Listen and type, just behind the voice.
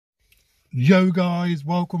Yo guys,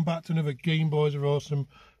 welcome back to another Game Boys Are Awesome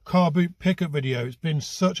car boot pickup video. It's been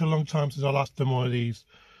such a long time since I last done one of these.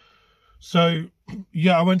 So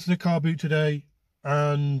yeah, I went to the car boot today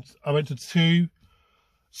and I went to two.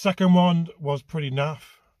 Second one was pretty naff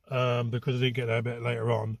because I didn't get there a bit later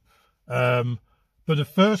on. But the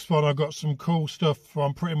first one I got some cool stuff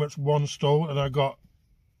from pretty much one stall, and I got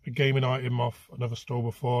a gaming item off another stall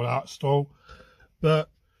before that stall. But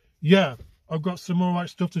yeah, I've got some alright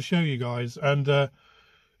stuff to show you guys, and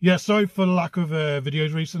yeah, sorry for the lack of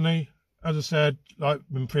videos recently. As I said, like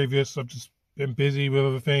in previous, I've just been busy with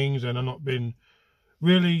other things, and I've not been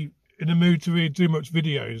really in the mood to really do much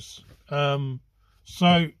videos.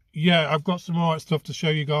 So yeah, I've got some alright stuff to show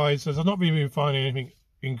you guys, as I've not really been finding anything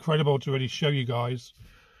incredible to really show you guys.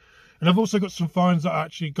 And I've also got some finds that I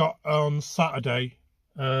actually got on Saturday,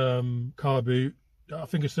 car boot. I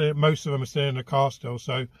think it's most of them are still in the car still,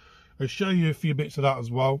 so I'll show you a few bits of that as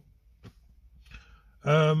well.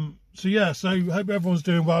 So yeah, so hope everyone's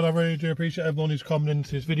doing well. I really do appreciate everyone who's commented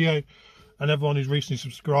into this video and everyone who's recently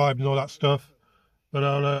subscribed and all that stuff. But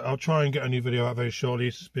I'll try and get a new video out very shortly.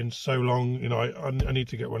 It's been so long, you know. I need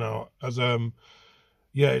to get one out, as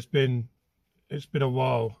yeah, it's been a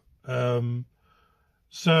while.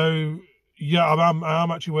 So yeah,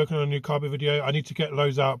 I'm actually working on a new car boot video. I need to get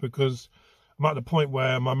those out because I'm at the point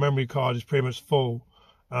where my memory card is pretty much full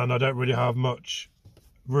and I don't really have much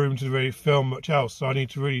room to really film much else. So I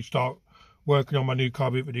need to really start working on my new car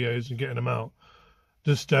boot videos and getting them out.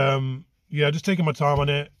 Just yeah, just taking my time on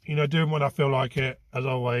it, you know, doing when I feel like it, as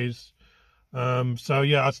always. So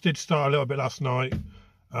yeah, I did start a little bit last night.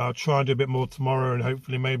 I'll try and do a bit more tomorrow, and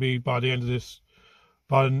hopefully maybe by the end of this,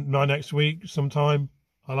 by next week sometime,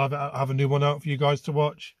 I'll have a new one out for you guys to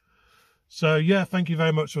watch. So yeah, thank you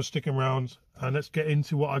very much for sticking around, and let's get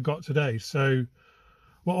into what I got today. So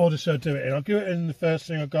what order should I do it in? I'll do it in the first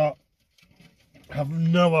thing I got. I have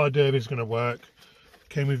no idea if it's going to work.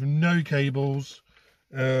 Came with no cables.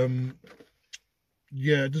 Yeah,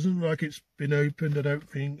 it doesn't look like it's been opened, I don't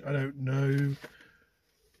think. I don't know.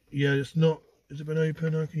 Yeah, it's not. Has it been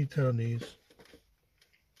opened? How can you tell on these?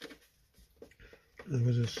 There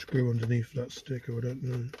was a screw underneath that sticker, I don't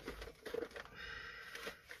know.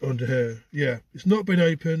 Under here. Yeah, it's not been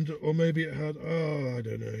opened, or maybe it had. Oh, I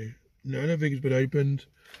don't know. No, I don't think it's been opened.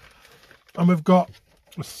 And we've got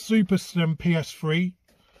a super slim PS3.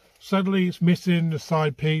 Sadly, it's missing the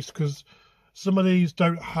side piece because some of these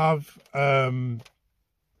don't have a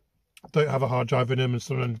hard drive in them, and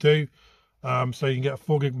some of them do. So you can get a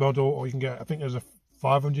 4 gig model, or you can get, I think there's a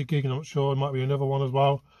 500 gig. I'm not sure. There might be another one as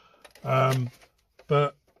well.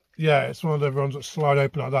 But yeah, it's one of the ones that slide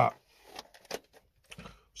open like that.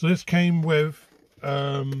 So this came with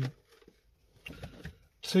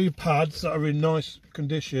two pads that are in nice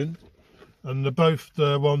condition, and they're both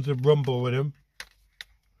the ones with rumble in them.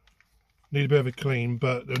 Need a bit of a clean,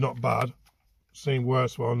 but they're not bad. Seen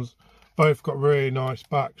worse ones. Both got really nice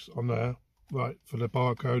backs on there, right, for the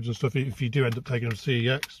barcodes and stuff, if you do end up taking them to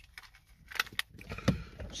CEX.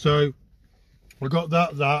 So we got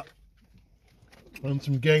that and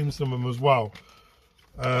some games from them as well.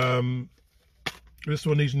 This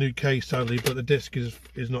one needs a new case, sadly, but the disc is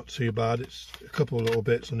not too bad. It's a couple of little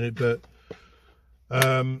bits on it, but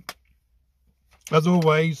as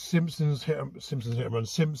always, Simpsons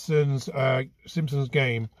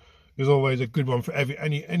game is always a good one for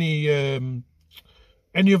any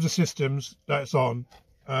of the systems that it's on.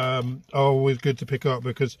 Are always good to pick up,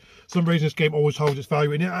 because for some reason this game always holds its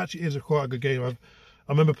value, and it actually is quite a good game. I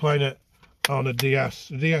remember playing it on a DS.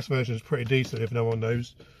 The DS version is pretty decent, if no one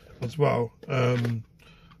knows, as well.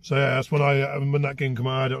 So yeah, that's when that game came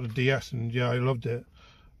out. I had it on the DS, and yeah, I loved it.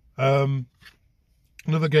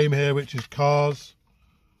 Another game here, which is Cars.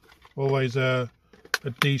 Always a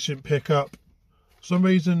decent pickup. For some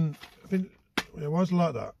reason, I think, why is it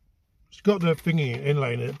like that? It's got the thingy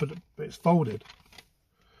inlay in it, but it's folded.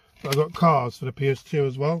 But I've got Cars for the PS2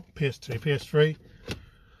 as well, PS2, PS3.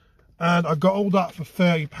 And I got all that for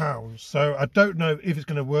 £30. So I don't know if it's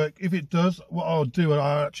going to work. If it does, what I'll do,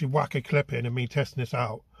 I'll actually whack a clip in of me testing this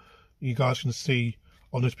out. You guys can see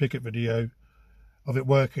on this pickup video of it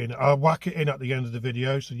working. I'll whack it in at the end of the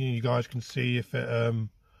video, so you guys can see if it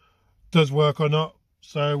does work or not.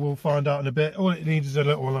 So we'll find out in a bit. All it needs is a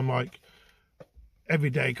little one, like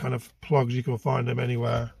everyday kind of plugs. You can find them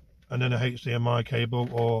anywhere, and then a HDMI cable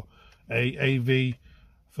or a AV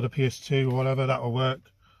for the PS2 or whatever. That will work.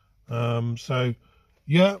 So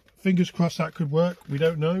yeah, fingers crossed that could work. We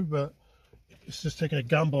don't know, but it's just taking a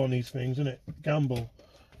gamble on these things, isn't it? Gamble.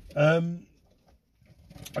 And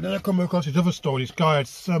then I come across this other store. This guy had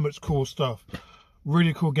so much cool stuff,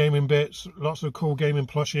 really cool gaming bits, lots of cool gaming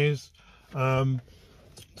plushes,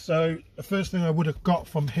 So the first thing I would have got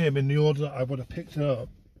from him in the order that I would have picked it up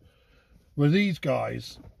were these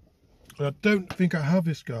guys. And I don't think I have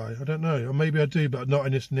this guy. I don't know, or maybe I do, but not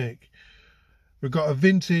in this nick. We've got a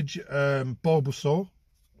vintage Bulbasaur.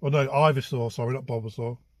 Oh no, Ivysaur, sorry, not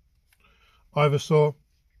Bulbasaur. Ivysaur.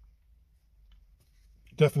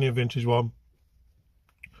 Definitely a vintage one.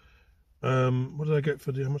 What did I get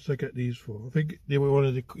for the? How much did I get these for? I think he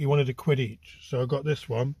wanted a quid each, so I got this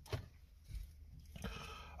one.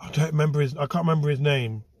 I can't remember his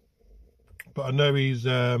name, but I know he's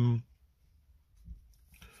some,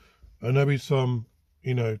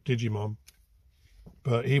 you know, Digimon.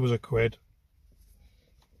 But he was a quid.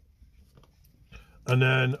 And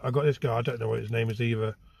then I got this guy. I don't know what his name is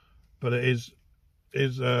either, but it is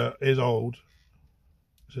old.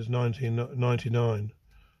 It says 1999.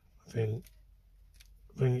 I think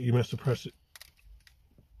you must have pressed it.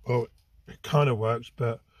 Oh, it kind of works,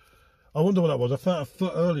 but I wonder what that was. I found a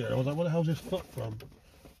foot earlier. I was like, what the hell's this foot from?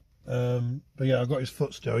 But yeah, I got his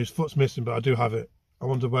foot still. His foot's missing, but I do have it. I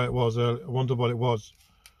wonder where it was. I wonder what it was.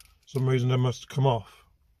 For some reason, they must come off,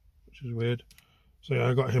 which is weird. So yeah,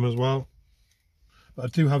 I got him as well. But I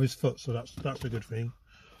do have his foot, so that's a good thing.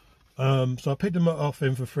 So I picked him off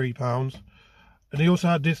him for £3, and he also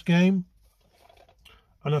had this game.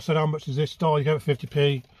 And I said, how much is this? Oh, he gave it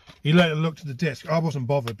 50p. He later looked at the disc. I wasn't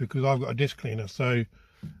bothered because I've got a disc cleaner. So he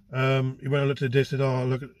went and looked at the disc and said, oh,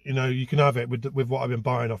 look, you know, you can have it with what I've been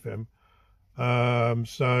buying off him.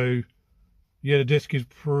 So yeah, the disc is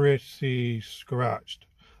pretty scratched,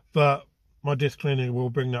 but my disc cleaning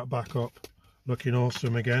will bring that back up looking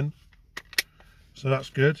awesome again. So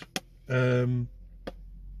that's good.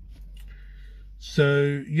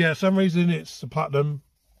 So yeah, some reason it's a platinum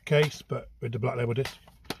case, but with the black label disc.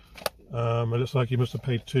 It looks like he must have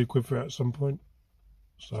paid £2 for it at some point,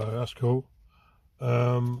 so that's cool.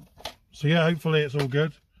 So yeah, hopefully it's all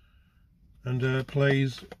good and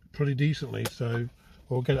plays pretty decently, so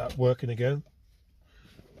we'll get that working again.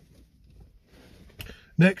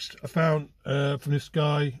 Next, I found from this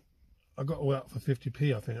guy, I got all that for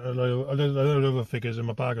 50p, I think. I know other figures in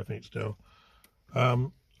my bag, I think, still. I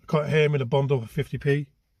got him in a bundle for 50p.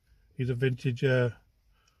 He's a vintage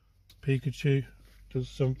Pikachu. Does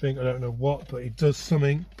something, I don't know what, but he does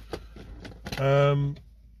something. And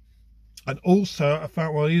also I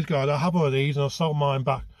found one of these guys. I have one of these and I sold mine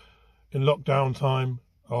back in lockdown time,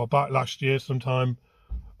 or back last year sometime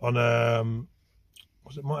on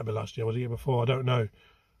it might have been last year, was it the year before, I don't know.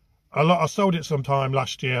 I sold it sometime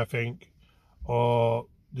last year, I think, or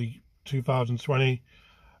the 2020,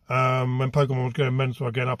 when Pokemon was going mental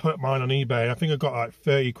again. I put mine on eBay. I think I got like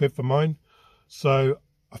 30 quid for mine. So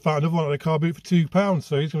I found another one at the car boot for £2,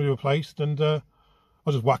 so he's going to be replaced, and I'll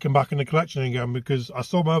just whack him back in the collection again because I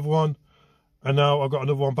sold my other one, and now I've got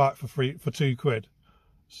another one back for £2.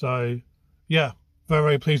 So yeah, very,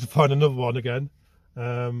 very pleased to find another one again,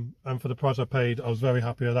 and for the price I paid, I was very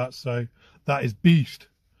happy with that. So that is beast.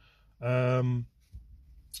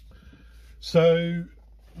 So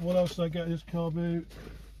what else did I get in this car boot?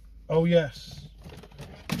 Oh yes,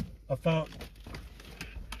 I found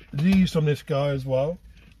these from this guy as well.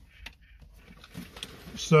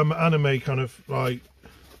 Some anime kind of like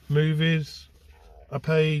movies. I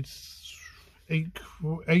paid eight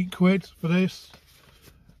quid for this.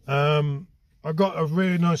 I got a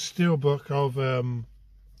really nice steelbook of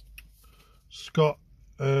Scott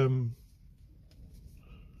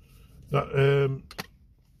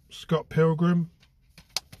Pilgrim.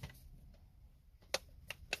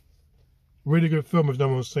 Really good film if no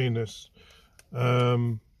one's seen this.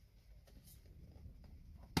 And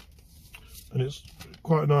it's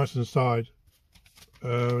quite nice inside,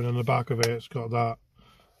 and on the back of it it's got that.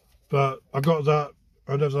 But I got that,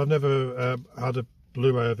 and I've never had a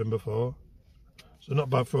Blu-ray of him before, so not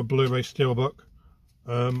bad for a Blu-ray steelbook.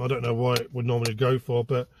 I don't know what it would normally go for,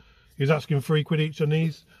 but he's asking £3 each on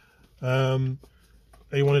these.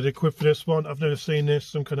 He wanted a quid for this one. I've never seen this.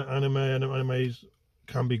 Some kind of anime, and animes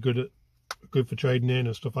can be good for trading in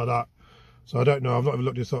and stuff like that. So I don't know. I've not even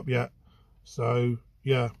looked this up yet. So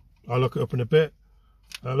yeah, I'll look it up in a bit.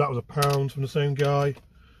 That was £1 from the same guy,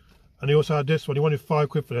 and he also had this one. He wanted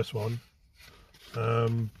 £5 for this one.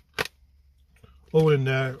 All in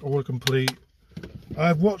there, all complete.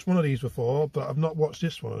 I've watched one of these before, but I've not watched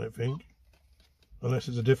this one, I don't think, unless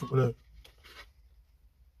it's a different one.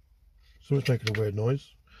 Someone's making a weird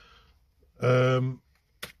noise.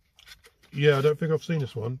 Yeah, I don't think I've seen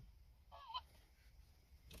this one.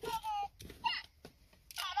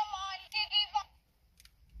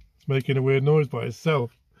 It's making a weird noise by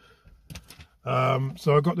itself.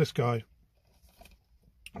 So I got this guy.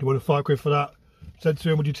 He wanted £5 for that. Said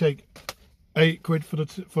to him, would you take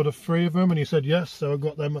 £8 for the 3 of them, and he said yes, so I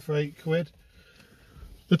got them for £8.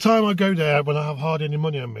 The time I go there when I have hardly any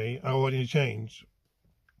money on me or any change,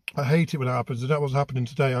 I hate it when it happens, and that was happening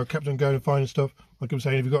today. I kept on going and finding stuff. I kept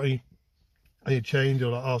saying, have you got any change?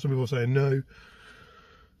 Or like, oh, some people were saying no.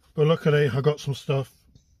 But luckily I got some stuff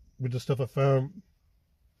with the stuff I found.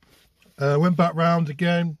 Went back round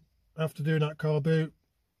again after doing that car boot,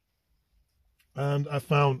 and I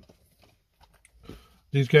found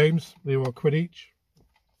these games. They were £1 each.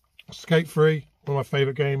 Skate 3, one of my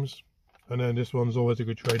favourite games, and then this one's always a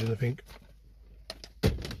good trade-in, I think.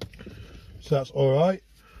 So that's alright.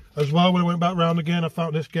 As well, when I went back round again, I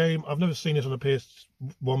found this game. I've never seen this on a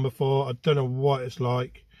PS1 before. I don't know what it's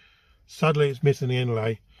like. Sadly, it's missing the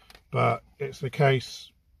inlay, but it's the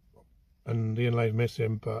case, and the inlay's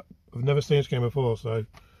missing. But I've never seen this game before, so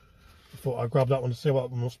I thought I'd grab that one to see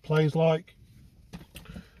what it plays like.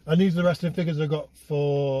 And these are the wrestling figures I got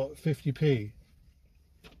for 50p.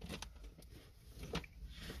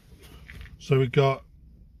 So we got,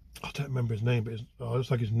 I don't remember his name, but it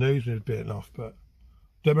looks like his nose was bitten off, but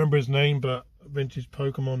don't remember his name, but vintage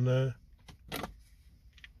Pokemon there.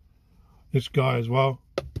 This guy as well.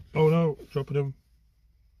 Oh no, dropping him.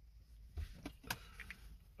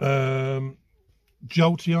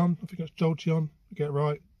 Jolteon, I think that's Jolteon, get it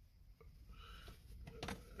right.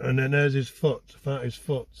 And then there's his foot, I found his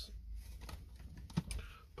foot.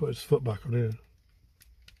 Put his foot back on here.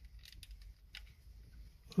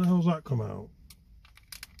 How the hell's that come out?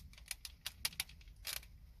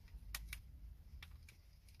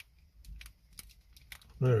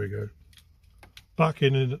 There we go. Back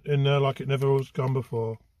in there like it never was gone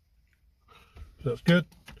before. So that's good.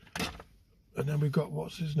 And then we've got,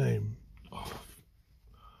 what's his name? Oh.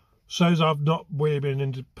 Shows I've not really been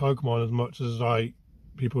into Pokemon as much as like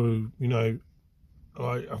people who, you know,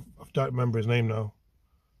 I don't remember his name now.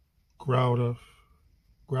 Groudon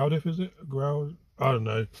is it? I don't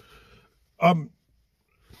know. I've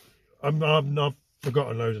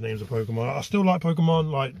forgotten loads of names of Pokemon. I still like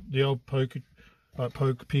Pokemon, like the old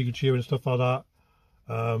Pikachu and stuff like that.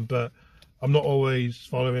 But I'm not always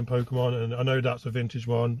following Pokemon, and I know that's a vintage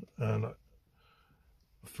one, and I've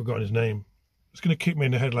forgotten his name. It's gonna kick me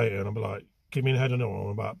in the head later, and I'll be like, kick me in the head, I know what I'm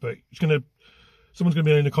about, but someone's gonna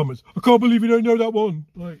be in the comments, I can't believe you don't know that one.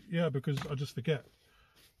 Like, yeah, because I just forget.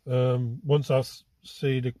 Once I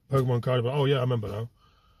see the Pokemon card, I'm like, oh yeah, I remember now.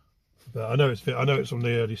 But I know it's from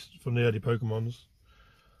the early Pokemons.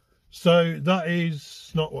 So that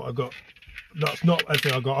is not what I got. That's not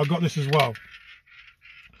everything I got. I got this as well.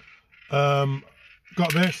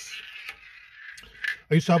 Got this.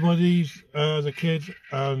 I used to have one of these as a kid,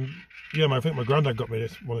 and yeah, I think my granddad got me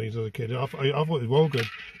one of these as a kid. I thought it was well good.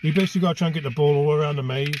 You basically got to try and get the ball all around the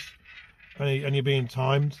maze, and you're being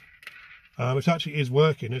timed, which actually is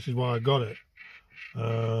working. This is why I got it.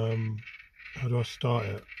 How do I start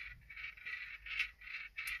it?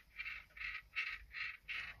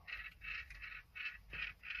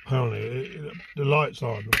 Apparently the light's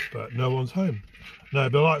on, but no one's home. No,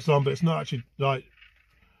 the light's on, but it's not actually like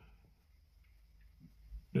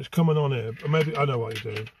it's coming on here. Maybe I know what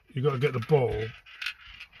you do. You got to get the ball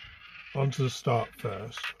onto the start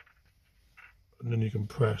first, and then you can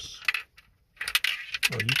press.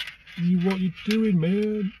 Oh, what you doing,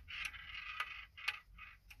 man?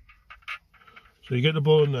 So you get the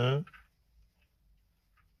ball in there,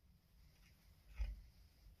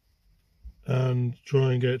 and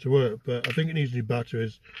try and get it to work. But I think it needs new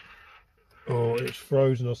batteries, or it's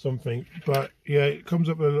frozen or something. But yeah, it comes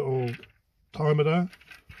up with a little timer there,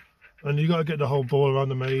 and you got to get the whole ball around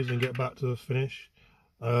the maze and get back to the finish.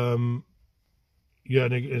 Yeah,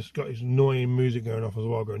 and it's got this annoying music going off as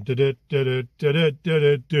well, going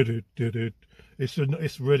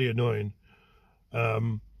it's really annoying.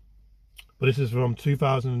 But this is from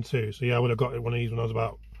 2002, so yeah, I would have got one of these when I was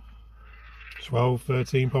about 12,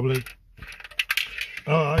 13 probably.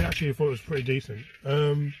 Oh, I actually thought it was pretty decent.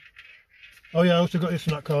 Oh yeah, I also got this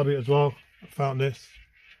from that car boot as well. I found this.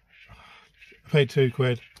 I paid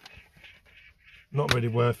 £2. Not really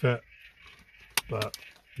worth it, but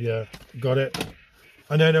yeah, got it.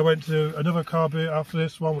 And then I went to another car boot after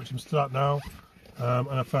this one, which I'm still at now, and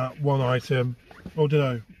I found one item. Oh, did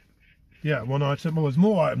I? Yeah, one item. Well, there's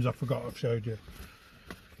more items I forgot I've showed you.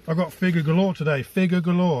 I got figure galore today, figure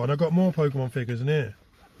galore, and I got more Pokemon figures in here.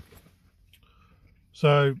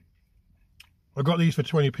 So I got these for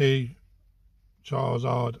 20p,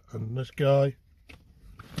 Charizard and this guy.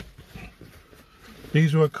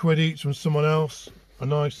 These were £1 each from someone else. A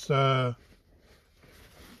nice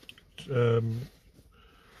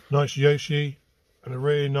nice Yoshi, and a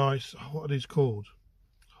really nice, what are these called?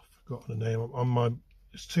 I've forgotten the name on my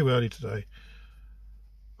It's too early today.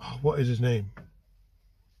 Oh, what is his name? I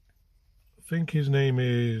think his name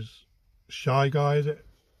is Shy Guy, is it?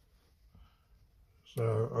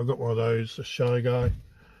 So I got one of those, a Shy Guy,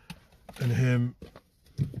 and him,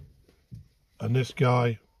 and this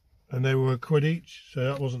guy, and they were £1 each, so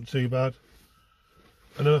that wasn't too bad.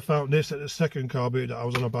 And then I found this at the second car boot that I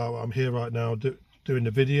was on about. I'm here right now doing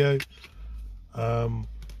the video.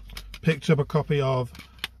 Picked up a copy of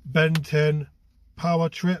Ben 10 Power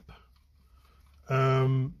Trip.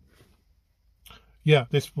 Yeah,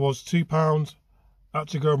 this was £2. I had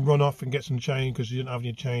to go and run off and get some change because she didn't have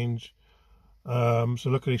any change. So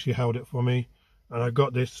luckily she held it for me, and I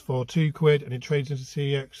got this for £2 and it trades into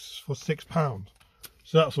CX for £6.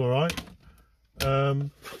 So that's all right.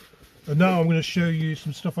 And now I'm going to show you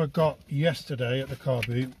some stuff I got yesterday at the car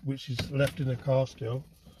boot, which is left in the car still.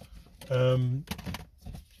 So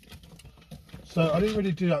I didn't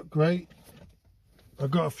really do that great. I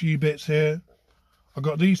got a few bits here. I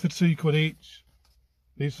got these for £2 each.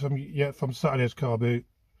 These are from Saturday's car boot.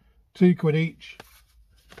 £2 each.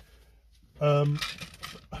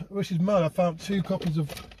 Which is mad. I found 2 copies of.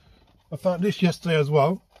 I found this yesterday as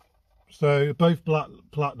well. So both black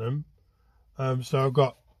platinum. So I've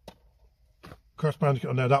got Crash Bandicoot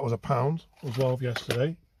on there. That was £1 as well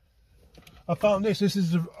yesterday. I found this. This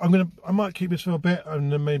is. I might keep this for a bit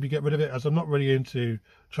and then maybe get rid of it, as I'm not really into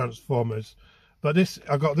Transformers. But this,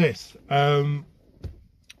 I got this.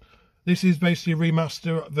 This is basically a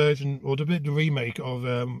remaster version, or the remake of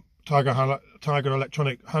Tiger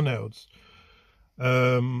Electronic handhelds,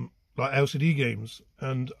 like LCD games.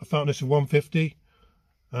 And I found this for £1.50,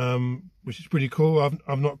 which is pretty cool.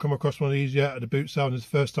 I've not come across one of these yet at the boot sale, and it's the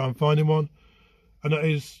first time finding one. And that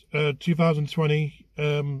is 2020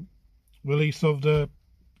 release of the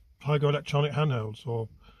Tiger Electronic handhelds, or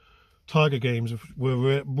Tiger games.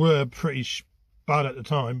 Were pretty bad at the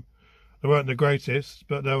time. They weren't the greatest,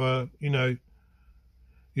 but they were, you know,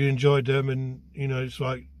 you enjoyed them, and you know, it's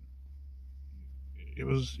like, it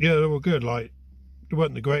was, yeah, they were good. Like, they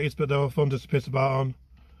weren't the greatest, but they were fun to piss about on.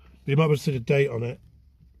 But you might be able to see the date on it.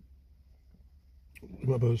 You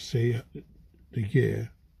might be able to see the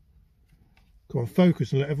year. Come on,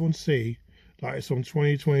 focus and let everyone see. Like, it's from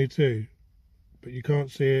 2022, but you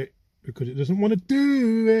can't see it because it doesn't want to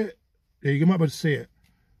do it. Yeah, you might be able to see it.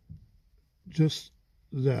 Just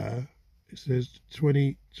there, it says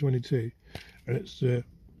 2022, and it's the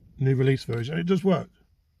new release version, and it does work.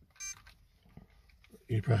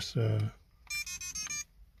 You press, we'll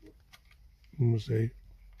see,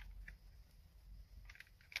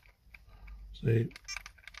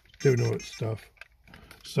 doing all its stuff.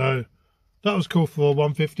 So that was cool for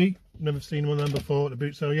 £1.50. Never seen one of them before at the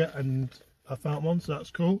boot sale yet, and I found one, so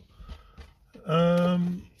that's cool.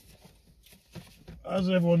 As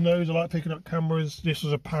everyone knows, I like picking up cameras. This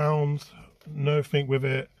was £1, nothing with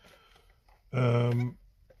it. I've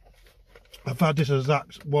had this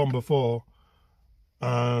exact one before,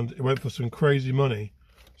 and it went for some crazy money.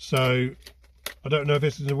 So I don't know if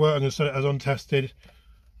this is going to work. I'm going to set it as untested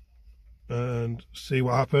and see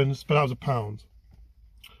what happens. But that was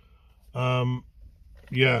 £1.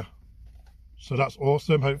 Yeah, so that's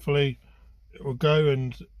awesome. Hopefully it will go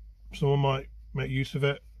and someone might make use of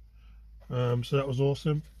it. So that was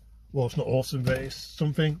awesome. Well, it's not awesome, but it's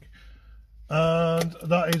something. And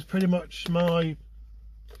that is pretty much my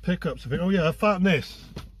pickups. I think. Oh yeah, I found this.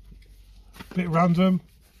 A bit random.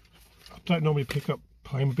 I don't normally pick up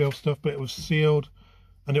Playmobil stuff, but it was sealed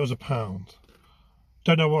and it was £1.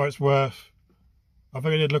 Don't know what it's worth. I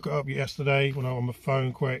think I did look it up yesterday when I was on my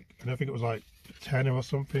phone quick, and I think it was like £10 or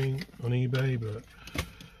something on eBay. But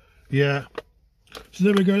yeah. So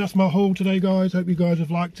there we go. That's my haul today, guys. Hope you guys have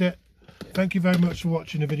liked it. Thank you very much for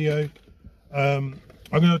watching the video. I'm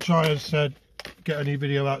going to try, as I said, get a new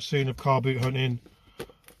video out soon of car boot hunting,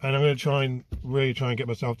 and I'm going to really try and get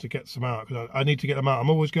myself to get some out, because I need to get them out. I'm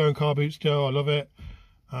always going car boot still. I love it.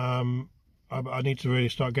 I need to really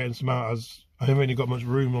start getting some out, as I haven't really got much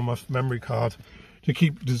room on my memory card to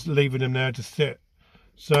keep just leaving them there to sit.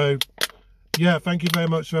 So yeah, thank you very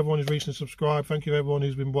much to everyone who's recently subscribed. Thank you to everyone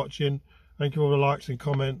who's been watching. Thank you for all the likes and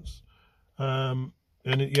comments.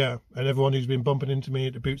 And yeah, and everyone who's been bumping into me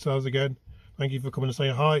at the boot sales again, thank you for coming and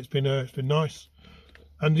saying hi. It's been nice.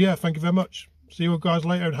 And yeah, thank you very much. See you guys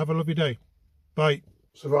later, and have a lovely day. Bye.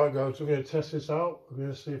 So right, guys, I'm going to test this out. I'm going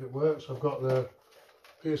to see if it works. I've got the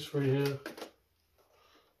PS3 here,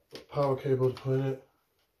 power cable to put in it.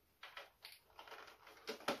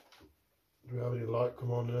 Do we have any light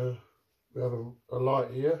come on there? We have a light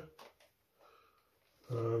here.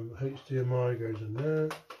 HDMI goes in there.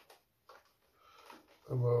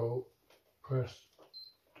 And we'll press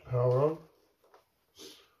power on.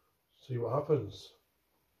 See what happens.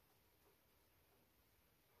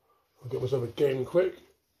 I'll get myself a game quick.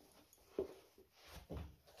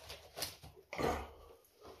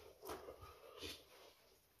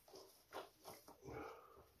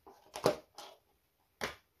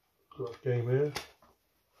 Got a game here.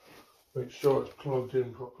 Make sure it's plugged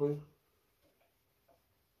in properly.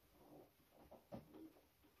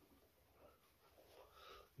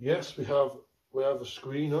 Yes, we have the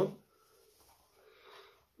screen on.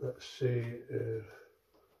 Let's see if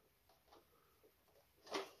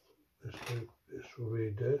this will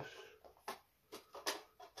read this.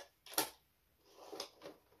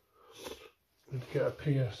 Let's get a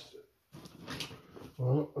PS.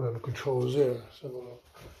 Well, I have the controls here. Let's have a look.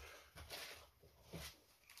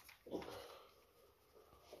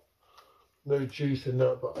 No juice in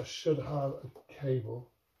that, but I should have a cable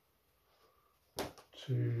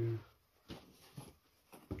to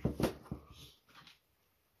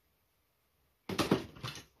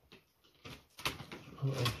put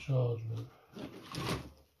it on charge now.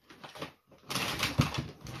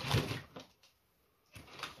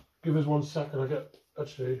 Give us 1 second. I get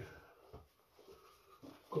actually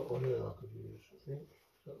got one here I could use. I think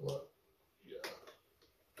is that what? Yeah.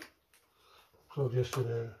 Plug this in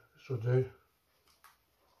here. This will do.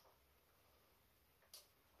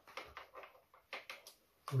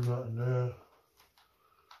 Put that in there.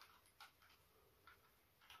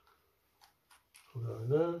 Put that in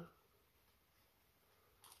there.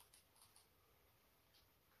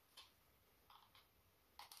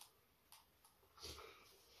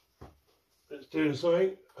 It's doing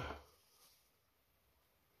something.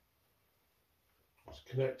 It's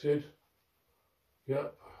connected.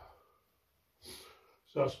 Yep.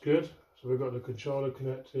 So that's good. So we've got the controller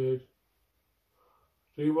connected.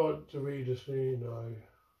 Do you want to read the screen? No.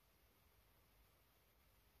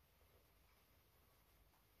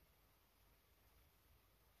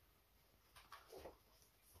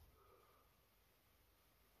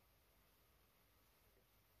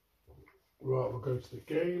 Right, we'll go to the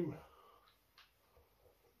game.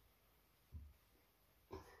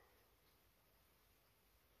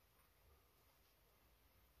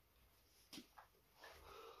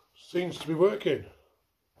 Seems to be working.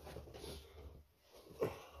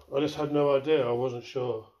 I just had no idea, I wasn't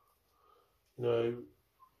sure. No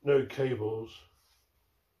cables.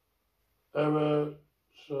 Error,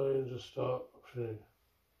 signs of start option.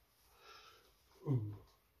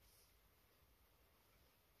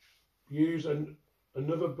 Use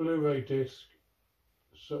another Blu-ray disc,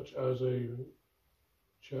 such as a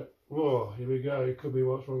check. Whoa, here we go, it could be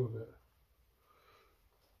what's wrong with it.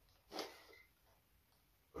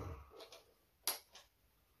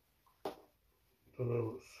 Don't know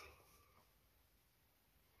what's...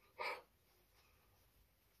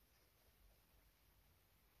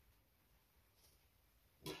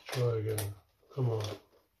 Let's try again. Come on.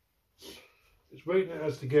 It's rating it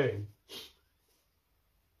as the game.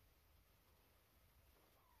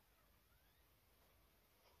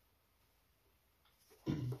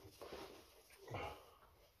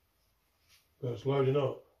 But it's loading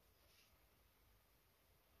up.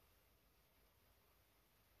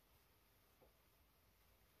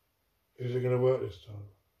 Is it going to work this time?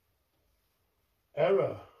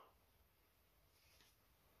 Error.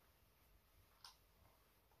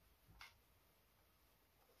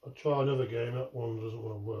 I'll try another game. That one doesn't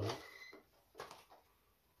want to work.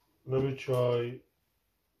 Let me try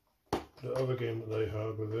the other game that they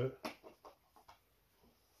had with it.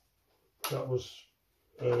 That was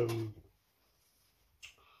try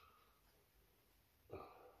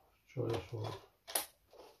this one.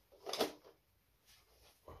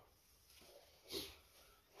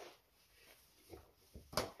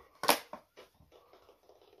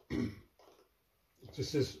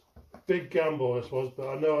 This is a big gamble, this was, but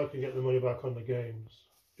I know I can get the money back on the games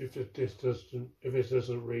if this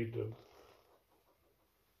doesn't read them.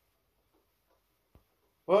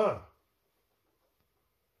 Ah,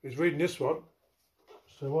 he's reading this one.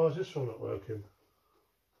 So why is this one not working?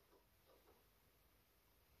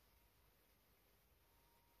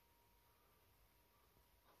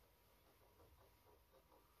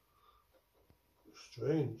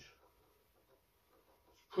 Strange.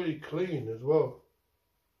 It's pretty clean as well.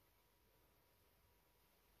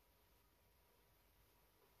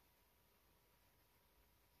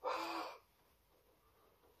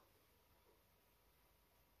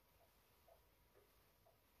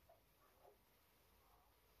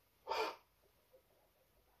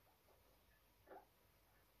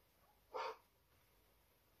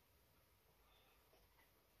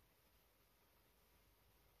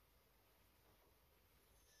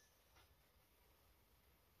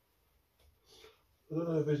 I don't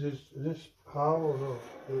know if is this PAL or not.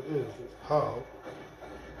 It is, it's PAL.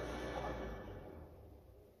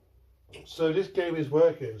 So this game is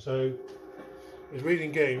working, so it's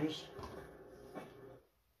reading games.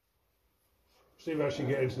 See if I actually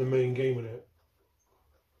get into the main game with it.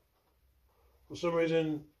 For some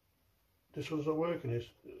reason, this one's not working.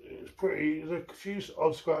 It's pretty, there's a few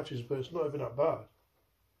odd scratches, but it's not even that bad.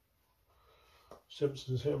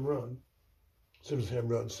 Simpsons hit and run. Simpsons hit and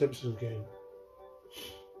run. Simpsons game.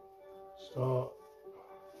 Start.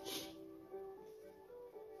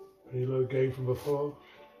 Any load game from before.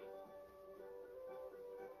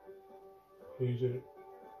 Use it.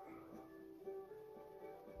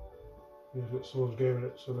 You've got someone's game in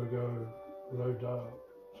it, so they go load that,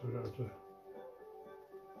 so we don't have to.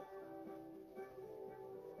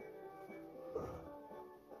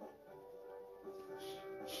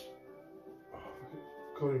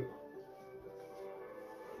 Cool.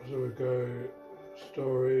 So we go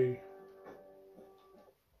story.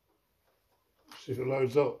 See if it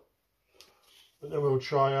loads up, and then we'll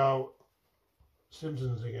try out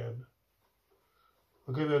Simpsons again.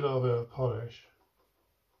 I'll give it a little bit of polish.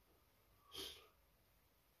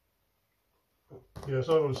 Yeah,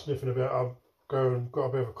 so I'm sniffing a bit. I've got a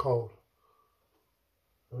bit of a cold.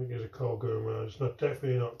 I think there's a cold going around. It's not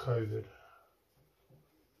definitely not COVID.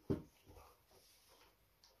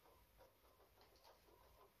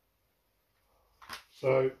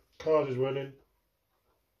 So Cars is running.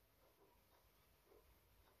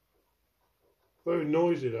 Very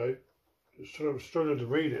noisy though. I'm struggling to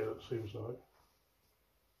read it. It seems like.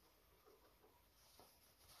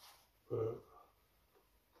 But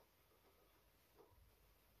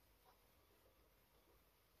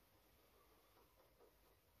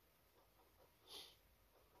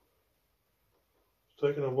it's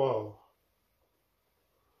taking a while.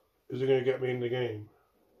 Is it going to get me in the game?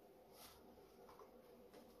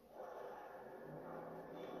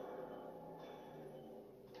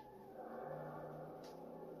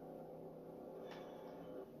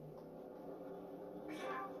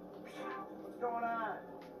 What's going on?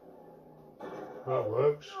 That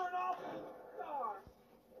works. You're an awful star.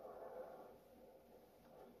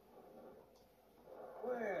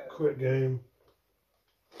 Where? Quit game.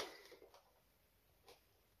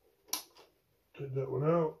 Take that one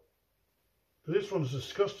out. This one's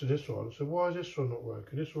disgusting, this one. So why is this one not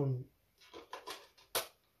working? This one.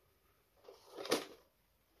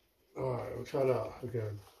 Alright, we'll try that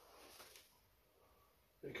again.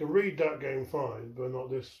 It can read that game fine, but not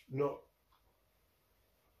this. Not.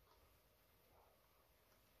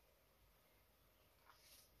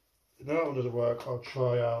 If that one doesn't work, I'll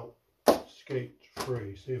try out Skate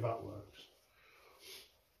 3, see if that works.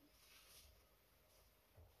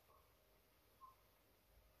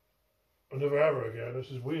 Another error again, this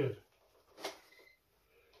is weird.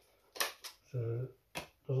 So,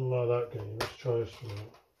 doesn't like that game, let's try this one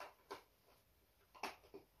out.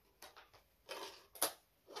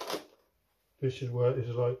 This should work, this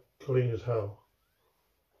is like clean as hell.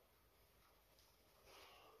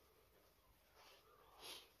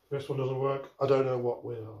 This one doesn't work. I don't know what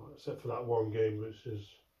will, except for that one game, which is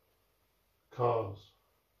Cars.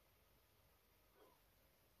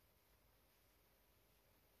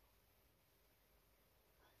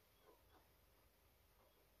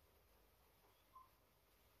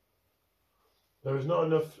 There is not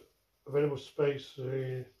enough available space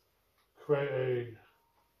to create a.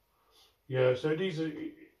 Yeah, so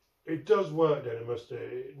it does work then,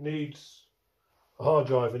 it needs a hard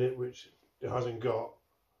drive in it, which it hasn't got.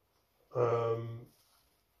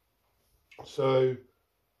 So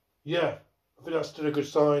yeah, I think that's still a good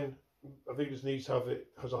sign. I think this needs to have it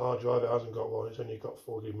has a hard drive. It hasn't got one. It's only got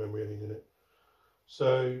 4 gig memory, I think, in it.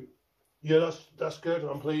 So yeah, that's good.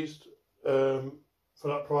 I'm pleased. For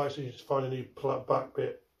that price, you just find a new back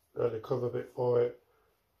bit, the cover bit for it,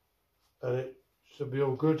 and it should be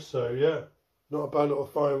all good. So yeah, not a bad little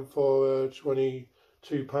find for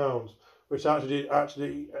 £22, which actually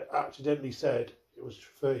accidentally said it was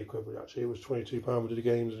 30 quid, but actually it was £22 with the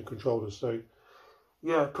games and controllers. So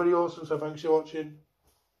yeah, pretty awesome. So thanks for watching,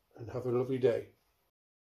 and have a lovely day.